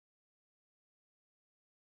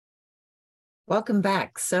Welcome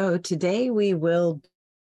back. So today we will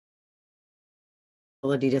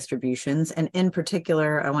probability distributions, and in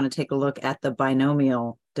particular, I want to take a look at the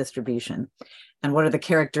binomial distribution and what are the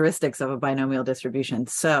characteristics of a binomial distribution.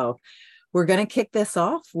 So we're going to kick this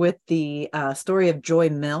off with the story of Joy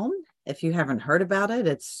Milne. If you haven't heard about it,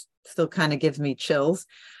 it's still kind of gives me chills.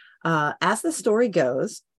 As the story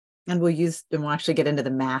goes, and we'll actually get into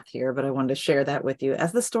the math here, but I wanted to share that with you.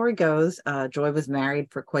 As the story goes, Joy was married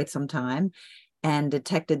for quite some time and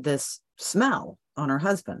detected this smell on her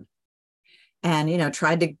husband. And,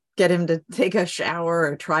 tried to get him to take a shower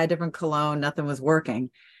or try a different cologne. Nothing was working.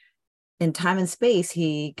 In time and space,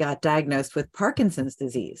 he got diagnosed with Parkinson's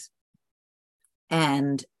disease.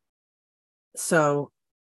 And so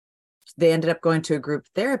they ended up going to a group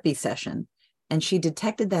therapy session, and she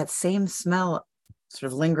detected that same smell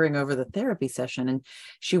sort of lingering over the therapy session. And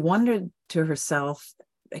she wondered to herself,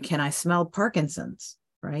 can I smell Parkinson's,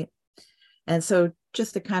 right? And so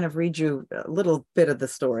just to kind of read you a little bit of the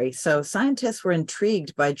story. So scientists were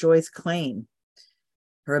intrigued by Joy's claim,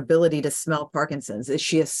 her ability to smell Parkinson's. Is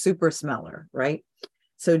she a super smeller, right?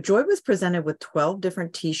 So Joy was presented with 12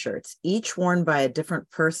 different t-shirts, each worn by a different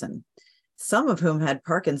person, some of whom had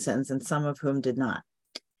Parkinson's and some of whom did not.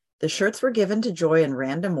 The shirts were given to Joy in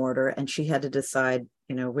random order, and she had to decide,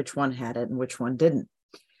 which one had it and which one didn't.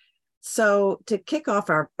 So to kick off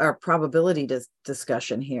our probability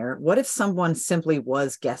discussion here, what if someone simply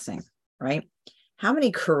was guessing, right? How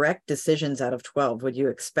many correct decisions out of 12 would you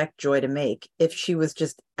expect Joy to make if she was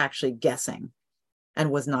just actually guessing and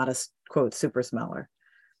was not a, quote, super smeller?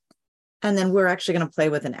 And then we're actually going to play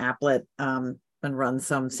with an applet and run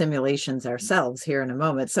some simulations ourselves here in a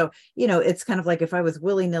moment. So, it's kind of like if I was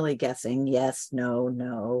willy-nilly guessing, yes, no,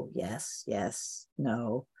 no, yes, yes,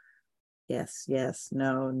 no. Yes, yes,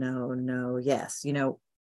 no, no, no, yes.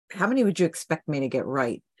 How many would you expect me to get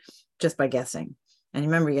right just by guessing? And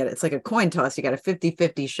remember, it's like a coin toss. You got a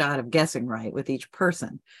 50-50 shot of guessing right with each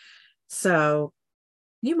person. So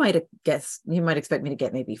you might expect me to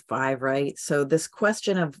get maybe 5 right. So this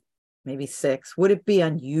question of maybe 6, would it be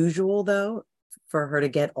unusual though for her to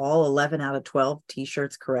get all 11 out of 12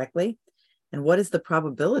 t-shirts correctly? And what is the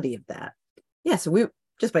probability of that? Yeah, so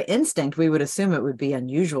just by instinct, we would assume it would be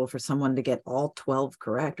unusual for someone to get all 12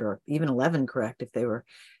 correct or even 11 correct if they were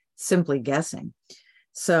simply guessing.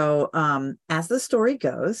 So as the story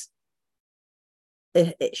goes,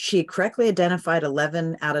 she correctly identified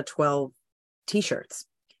 11 out of 12 t-shirts,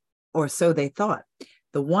 or so they thought.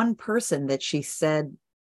 The one person that she said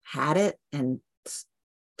had it and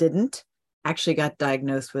didn't actually got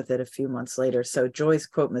diagnosed with it a few months later. So Joy's,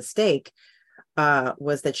 quote, mistake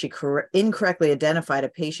was that she incorrectly identified a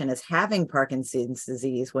patient as having Parkinson's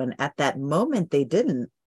disease when at that moment they didn't.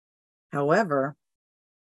 However,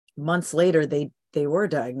 months later, they were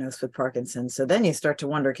diagnosed with Parkinson's. So then you start to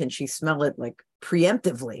wonder, can she smell it like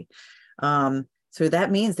preemptively? So that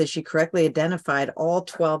means that she correctly identified all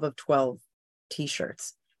 12 of 12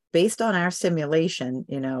 t-shirts. Based on our simulation,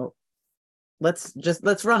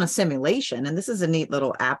 let's run a simulation. And this is a neat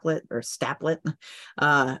little applet or staplet.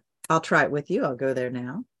 I'll try it with you. I'll go there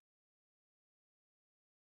now.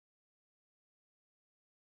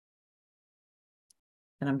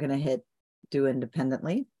 And I'm going to hit do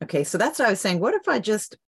independently. Okay, so that's what I was saying. What if I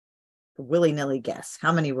just willy-nilly guess?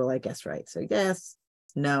 How many will I guess right? So yes,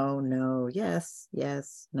 no, no, yes,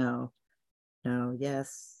 yes, no, no,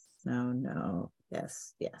 yes, no, no,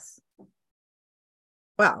 yes, yes.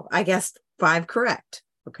 Well, I guessed 5 correct.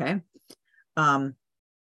 Okay.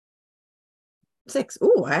 6.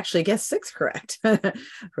 Ooh, I actually guessed 6 correct.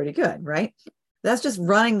 Pretty good, right? That's just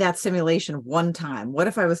running that simulation one time. What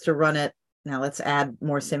if I was to run it? Now let's add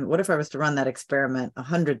more what if I was to run that experiment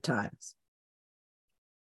 100 times?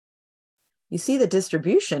 You see the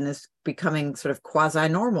distribution is becoming sort of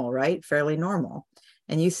quasi-normal, right? Fairly normal.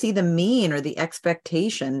 And you see the mean or the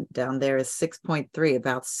expectation down there is 6.3,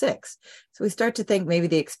 about 6. So we start to think maybe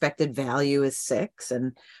the expected value is 6.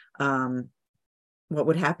 And what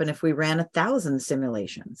would happen if we ran 1,000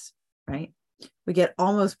 simulations, right? We get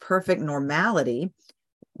almost perfect normality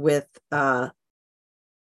with the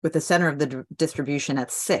center of the distribution at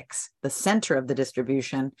 6. The center of the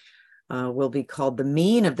distribution will be called the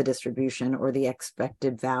mean of the distribution, or the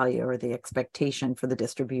expected value, or the expectation for the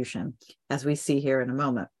distribution, as we see here in a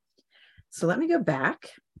moment. So let me go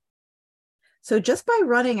back. So just by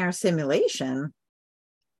running our simulation,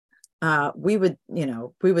 we would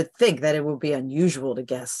think that it would be unusual to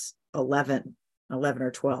guess 11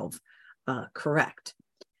 or 12 correct.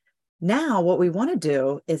 Now, what we want to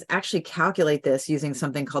do is actually calculate this using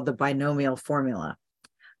something called the binomial formula.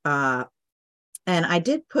 And I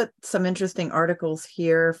did put some interesting articles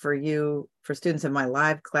here for you, for students in my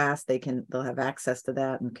live class. They'll have access to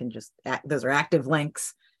that and can just, those are active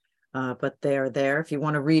links, but they're there if you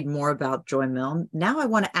want to read more about Joy Milne. Now I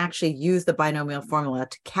want to actually use the binomial formula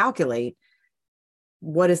to calculate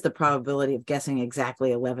what is the probability of guessing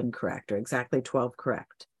exactly 11 correct or exactly 12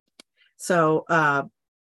 correct. So,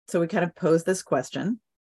 so we kind of pose this question.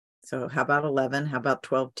 So how about 11? How about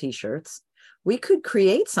 12 t-shirts? We could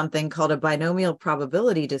create something called a binomial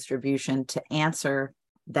probability distribution to answer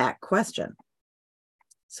that question.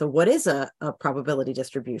 So what is a probability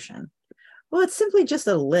distribution? Well, it's simply just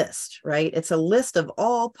a list, right? It's a list of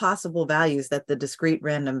all possible values that the discrete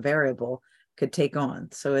random variable could take on.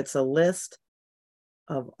 So it's a list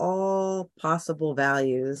of all possible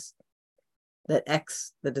values that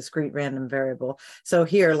X, the discrete random variable. So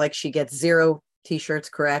here, like she gets 0 t-shirts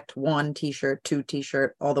correct, 1 t-shirt, 2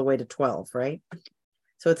 t-shirt, all the way to 12, right?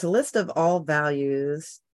 So it's a list of all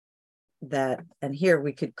values that, and here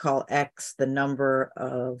we could call X the number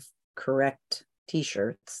of correct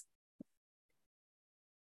t-shirts,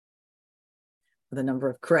 the number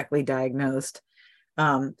of correctly diagnosed.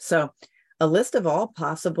 So a list of all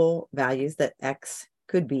possible values that X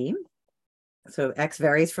could be. So X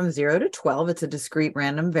varies from 0 to 12. It's a discrete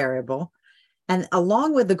random variable. And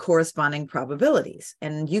along with the corresponding probabilities.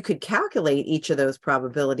 And you could calculate each of those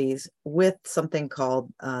probabilities with something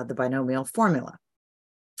called the binomial formula.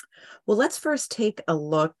 Well, let's first take a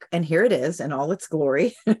look, and here it is in all its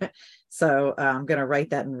glory. So I'm going to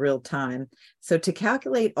write that in real time. So to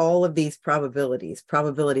calculate all of these probabilities,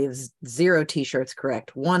 probability of 0 t-shirts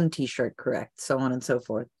correct, 1 t-shirt correct, so on and so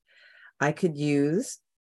forth, I could use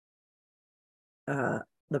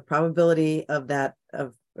the probability of that,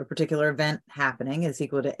 of a particular event happening is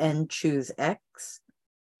equal to n choose x,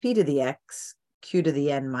 p to the x, q to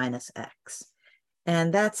the n minus x.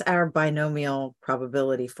 And that's our binomial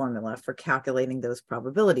probability formula for calculating those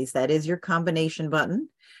probabilities. That is your combination button.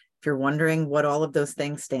 If you're wondering what all of those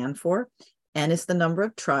things stand for, n is the number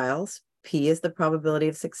of trials, p is the probability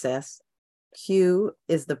of success, q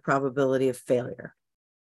is the probability of failure.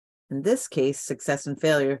 In this case, success and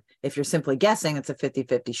failure, if you're simply guessing, it's a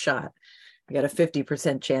 50-50 shot. You got a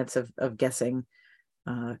 50% chance of guessing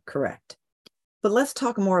correct. But let's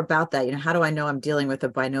talk more about that. You know, how do I know I'm dealing with a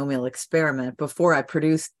binomial experiment before I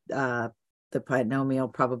produce the binomial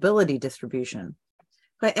probability distribution?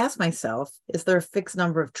 If I ask myself, is there a fixed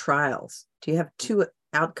number of trials? Do you have 2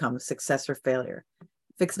 outcomes, success or failure?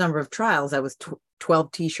 Fixed number of trials, that was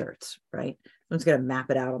 12 t-shirts, right? I'm just going to map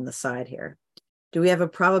it out on the side here. Do we have a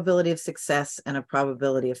probability of success and a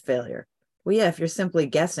probability of failure? Well, yeah, if you're simply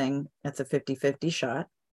guessing, that's a 50-50 shot.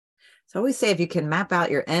 So I always say if you can map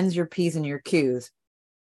out your N's, your P's, and your Q's,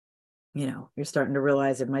 you know, you're starting to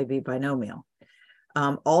realize it might be binomial.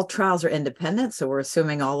 All trials are independent, so we're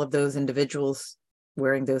assuming all of those individuals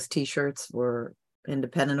wearing those t-shirts were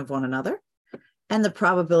independent of one another. And the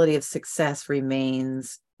probability of success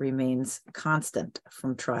remains constant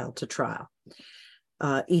from trial to trial.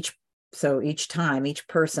 So each time, each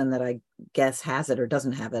person that I guess has it or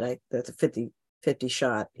doesn't have it, that's a 50-50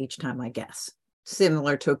 shot each time I guess.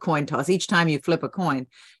 Similar to a coin toss. Each time you flip a coin,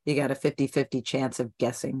 you got a 50-50 chance of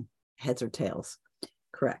guessing heads or tails.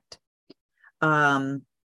 Correct.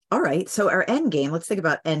 All right, so our end game, let's think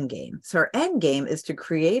about end game. So our end game is to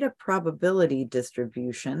create a probability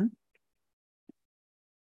distribution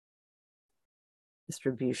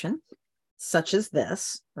such as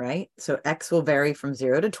this, right? So X will vary from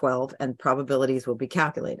 0 to 12 and probabilities will be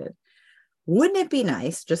calculated. Wouldn't it be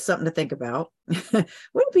nice, just something to think about, wouldn't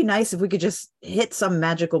it be nice if we could just hit some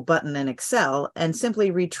magical button in Excel and simply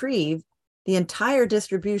retrieve the entire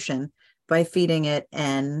distribution by feeding it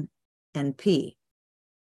N and P?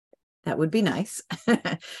 That would be nice.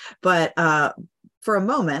 But for a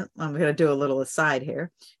moment, I'm going to do a little aside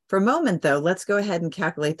here. For a moment, though, let's go ahead and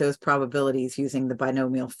calculate those probabilities using the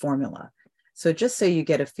binomial formula. So just so you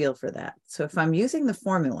get a feel for that. So if I'm using the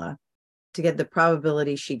formula to get the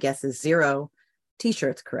probability she guesses 0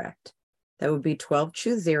 t-shirts correct, that would be 12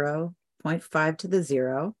 choose 0, 0.5 to the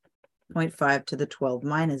 0, 0.5 to the 12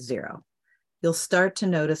 minus 0. You'll start to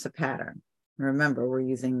notice a pattern. Remember, we're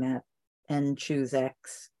using that n choose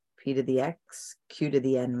x, p to the x, q to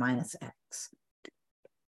the n minus x,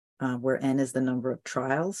 where n is the number of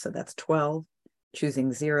trials, so that's 12,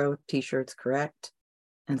 choosing 0 t-shirts correct,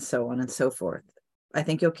 and so on and so forth. I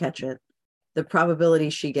think you'll catch it. The probability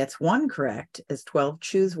she gets 1 correct is 12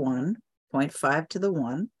 choose 1, 0.5 to the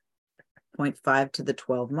 1, 0.5 to the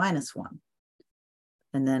 12 minus 1.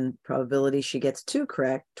 And then probability she gets 2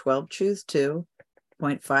 correct, 12 choose 2,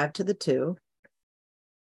 0.5 to the 2,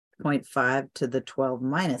 0.5 to the 12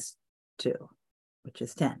 minus 2. which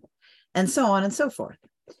is 10, and so on and so forth.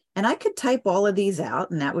 And I could type all of these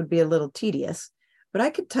out, and that would be a little tedious, but I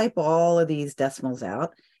could type all of these decimals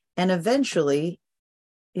out and eventually,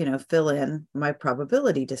 fill in my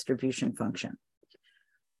probability distribution function.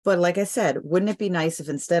 But like I said, wouldn't it be nice if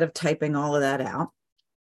instead of typing all of that out,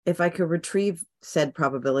 if I could retrieve said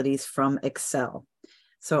probabilities from Excel?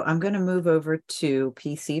 So I'm going to move over to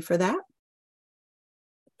PC for that.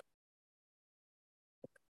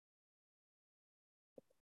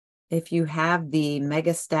 If you have the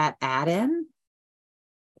Megastat add-in,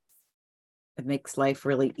 it makes life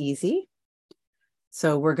really easy.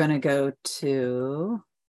 So we're going to go to,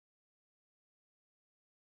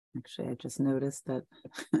 actually, I just noticed that.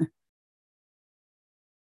 Let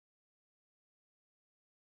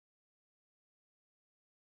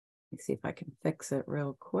me see if I can fix it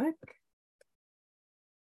real quick.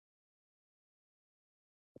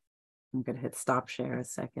 I'm going to hit stop share a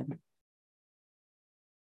second.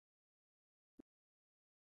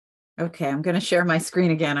 Okay, I'm going to share my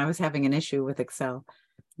screen again. I was having an issue with Excel.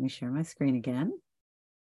 Let me share my screen again.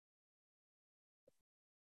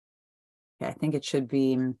 Okay, I think it should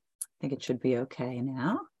be okay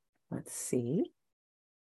now. Let's see.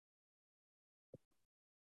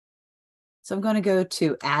 So I'm going to go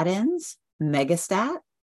to add-ins, Megastat,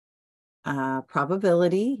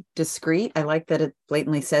 probability, discrete. I like that it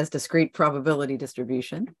blatantly says discrete probability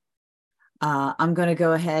distribution. I'm going to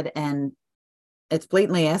go ahead and it's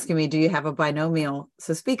blatantly asking me, do you have a binomial?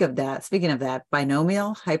 So speaking of that,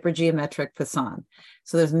 binomial, hypergeometric, Poisson.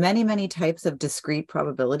 So there's many, many types of discrete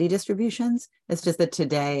probability distributions. It's just that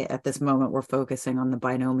today, at this moment, we're focusing on the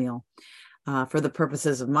binomial. For the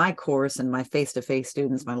purposes of my course and my face-to-face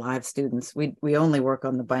students, my live students, we only work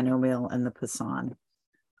on the binomial and the Poisson,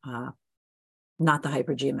 not the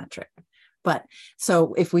hypergeometric. But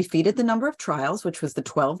so if we feed it the number of trials, which was the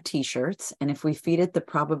 12 t-shirts, and if we feed it the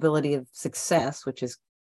probability of success, which is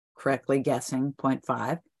correctly guessing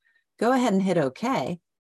 0.5, go ahead and hit OK.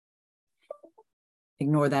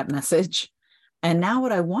 Ignore that message. And now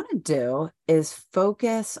what I want to do is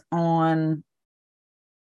focus on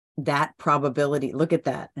that probability. Look at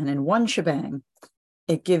that. And in one shebang,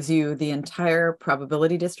 it gives you the entire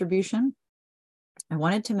probability distribution. I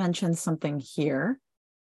wanted to mention something here.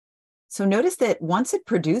 So notice that once it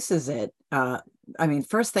produces it,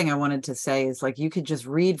 first thing I wanted to say is like you could just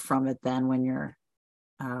read from it then when you're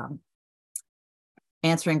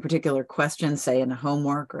answering particular questions, say in a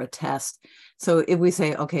homework or a test. So if we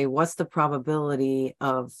say, okay, what's the probability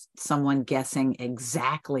of someone guessing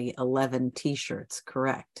exactly 11 t-shirts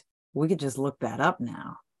correct? We could just look that up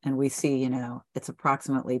now and we see, it's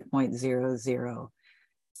approximately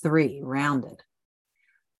 0.003 rounded.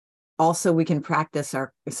 Also, we can practice so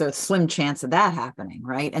it's a slim chance of that happening,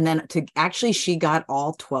 right? And then she got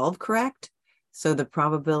all 12 correct. So the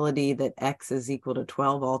probability that X is equal to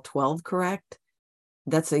 12, all 12 correct,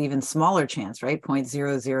 that's an even smaller chance, right?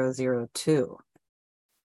 0.0002.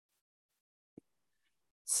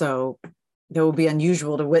 So it will be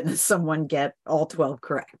unusual to witness someone get all 12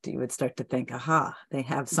 correct. You would start to think, aha, they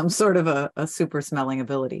have some sort of a super smelling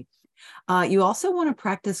ability. You also want to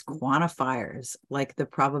practice quantifiers, like the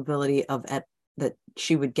probability of that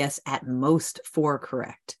she would guess at most 4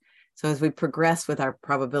 correct. So as we progress with our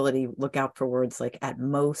probability, look out for words like at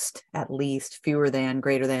most, at least, fewer than,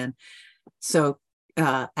 greater than. So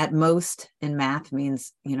at most in math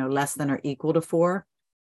means, less than or equal to 4.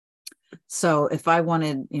 So if I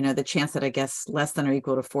wanted, the chance that I guess less than or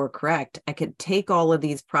equal to 4 correct, I could take all of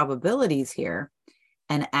these probabilities here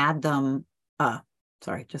and add them,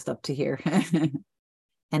 just up to here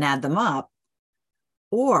and add them up.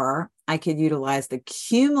 Or I could utilize the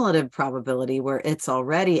cumulative probability where it's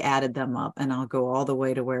already added them up, and I'll go all the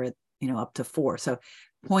way to where it, up to 4. So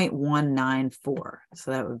 0.194.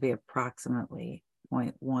 So that would be approximately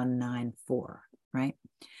 0.194, right?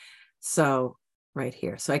 So right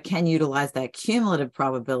here. So I can utilize that cumulative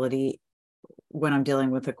probability when I'm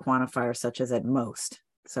dealing with a quantifier such as at most.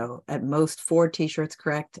 So at most 4 t-shirts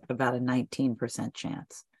correct, about a 19%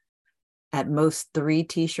 chance. At most 3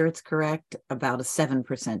 t-shirts correct, about a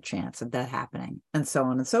 7% chance of that happening, and so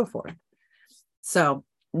on and so forth. So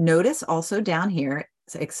notice also down here,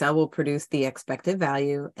 Excel will produce the expected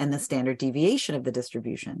value and the standard deviation of the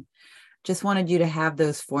distribution. Just wanted you to have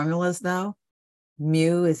those formulas though.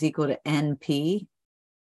 Mu is equal to NP.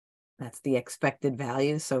 That's the expected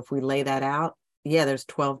value. So if we lay that out, there's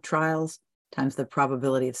 12 trials times the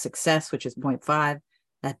probability of success, which is 0.5.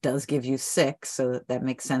 That does give you 6. So that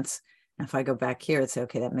makes sense. And if I go back here and say,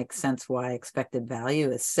 okay, that makes sense why expected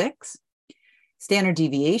value is 6. Standard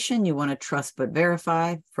deviation, you want to trust but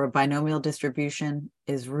verify for a binomial distribution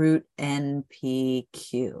is root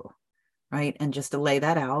NPQ, right? And just to lay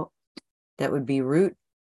that out, that would be root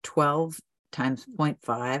 12 times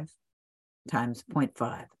 0.5 times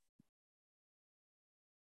 0.5.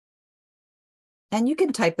 And you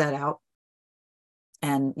can type that out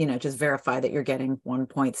and, just verify that you're getting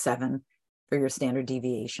 1.7 for your standard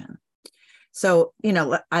deviation. So,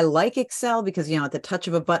 I like Excel because, at the touch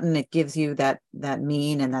of a button, it gives you that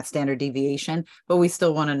mean and that standard deviation, but we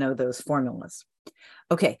still want to know those formulas.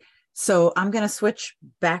 Okay, so I'm going to switch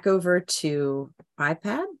back over to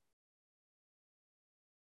iPad.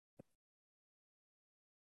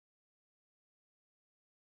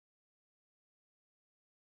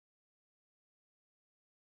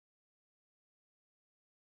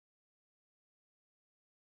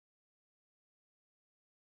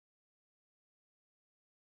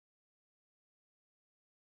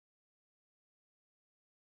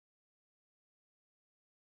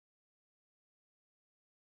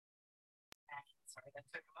 Sorry, that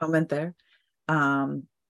took a moment there.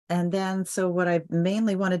 And then, so what I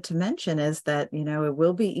mainly wanted to mention is that, it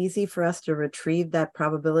will be easy for us to retrieve that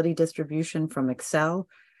probability distribution from Excel.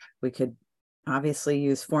 We could obviously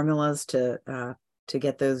use formulas to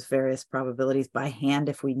get those various probabilities by hand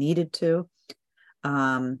if we needed to.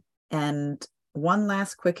 And one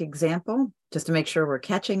last quick example, just to make sure we're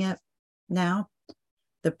catching it now.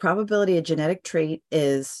 The probability a genetic trait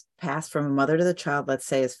is passed from a mother to the child, let's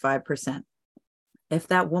say, is 5%. If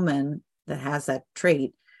that woman that has that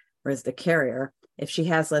trait, or is the carrier, if she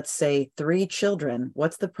has, let's say, 3 children,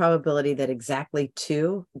 what's the probability that exactly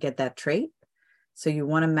 2 get that trait? So you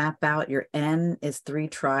want to map out your N is 3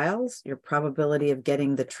 trials. Your probability of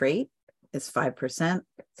getting the trait is 5%.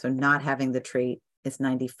 So not having the trait is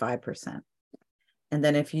 95%. And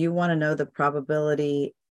then if you want to know the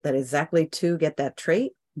probability that exactly 2 get that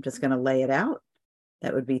trait, I'm just going to lay it out.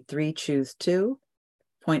 That would be 3 choose 2,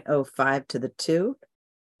 0.05 to the 2,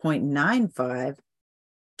 0.95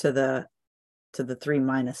 to the 3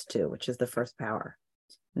 minus 2, which is the first power.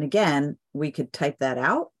 And again, we could type that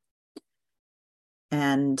out.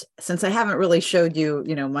 And since I haven't really showed you,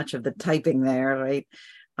 much of the typing there, right?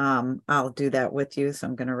 I'll do that with you. So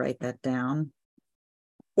I'm going to write that down.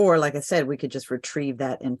 Or like I said, we could just retrieve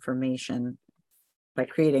that information by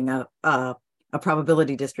creating a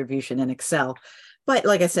probability distribution in Excel. But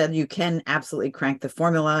like I said, you can absolutely crank the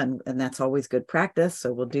formula, and that's always good practice.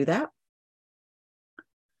 So we'll do that.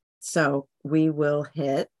 So we will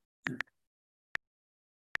hit,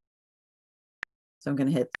 so I'm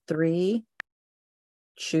going to hit 3,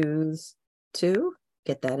 choose 2,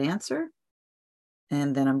 get that answer.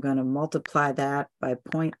 And then I'm going to multiply that by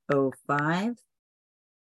 0.05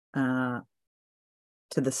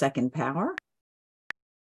 to the second power,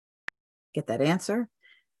 get that answer.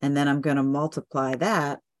 And then I'm going to multiply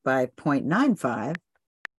that by 0.95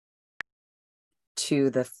 to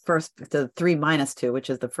the 3 minus 2, which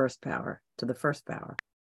is the first power, to the first power.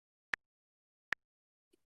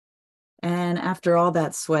 And after all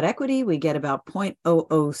that sweat equity, we get about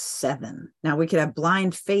 0.007. Now we could have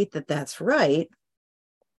blind faith that that's right,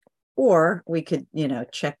 or we could,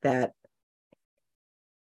 check that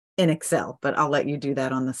in Excel, but I'll let you do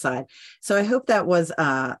that on the side. So I hope that was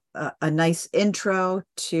a nice intro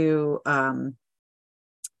to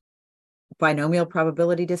binomial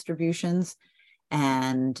probability distributions,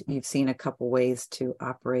 and you've seen a couple ways to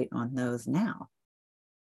operate on those now.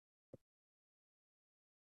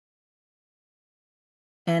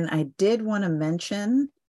 And I did want to mention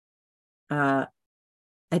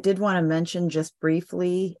just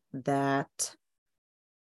briefly that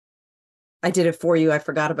I did it for you. I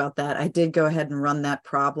forgot about that. I did go ahead and run that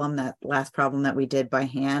problem, that last problem that we did by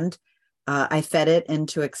hand. I fed it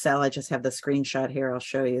into Excel. I just have the screenshot here. I'll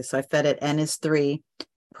show you. So I fed it N is 3,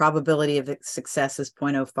 probability of success is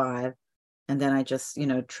 0.05. And then I just,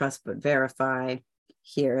 trust but verify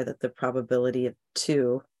here that the probability of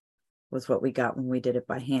 2 was what we got when we did it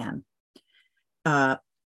by hand.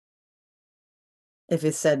 If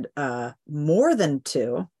it said more than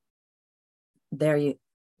 2, there you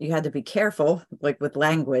had to be careful, like with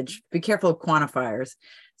language, be careful of quantifiers.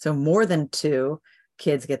 So more than 2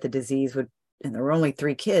 kids get the disease and there were only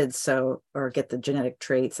 3 kids, or get the genetic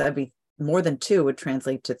traits. That'd be more than 2 would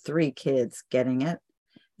translate to 3 kids getting it.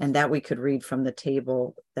 And that we could read from the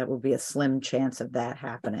table. That would be a slim chance of that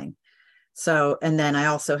happening. So, and then I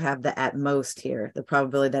also have the at most here, the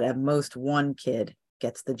probability that at most 1 kid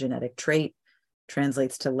gets the genetic trait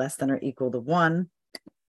translates to less than or equal to 1.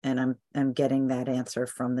 And I'm getting that answer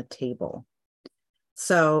from the table.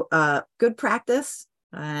 So good practice,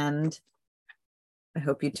 and I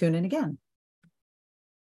hope you tune in again.